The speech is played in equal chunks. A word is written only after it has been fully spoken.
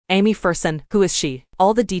Amy Ferson, who is she?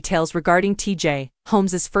 All the details regarding TJ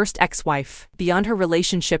Holmes' first ex-wife. Beyond her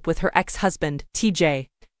relationship with her ex-husband, TJ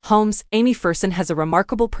Holmes, Amy Ferson has a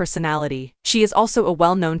remarkable personality. She is also a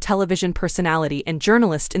well-known television personality and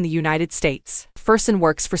journalist in the United States. Ferson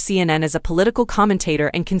works for CNN as a political commentator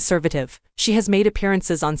and conservative. She has made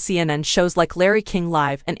appearances on CNN shows like Larry King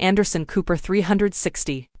Live and Anderson Cooper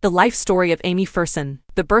 360. The life story of Amy Ferson.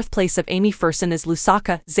 The birthplace of Amy Ferson is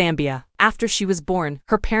Lusaka, Zambia. After she was born,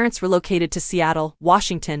 her parents relocated to Seattle,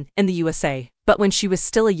 Washington, in the USA. But when she was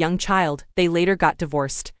still a young child, they later got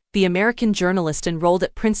divorced. The American journalist enrolled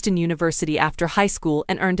at Princeton University after high school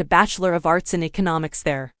and earned a Bachelor of Arts in Economics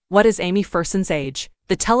there. What is Amy Ferson's age?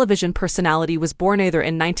 The television personality was born either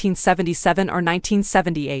in 1977 or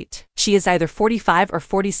 1978. She is either 45 or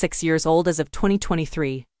 46 years old as of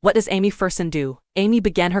 2023. What does Amy Ferson do? Amy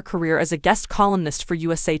began her career as a guest columnist for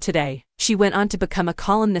USA Today. She went on to become a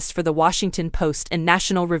columnist for The Washington Post and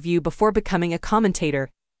National Review before becoming a commentator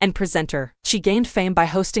and presenter. She gained fame by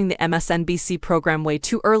hosting the MSNBC program Way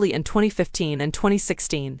Too Early in 2015 and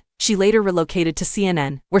 2016. She later relocated to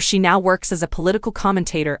CNN, where she now works as a political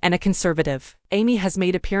commentator and a conservative. Amy has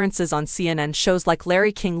made appearances on CNN shows like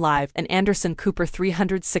Larry King Live and Anderson Cooper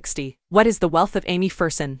 360. What is the wealth of Amy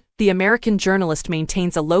Ferson? The American journalist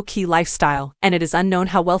maintains a low-key lifestyle, and it is unknown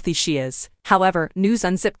how wealthy she is. However, News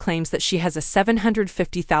Unzipped claims that she has a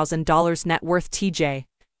 $750,000 net worth. TJ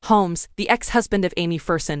Holmes, the ex-husband of Amy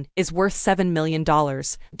Ferson, is worth $7 million.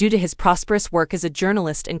 Due to his prosperous work as a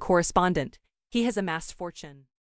journalist and correspondent, he has amassed fortune.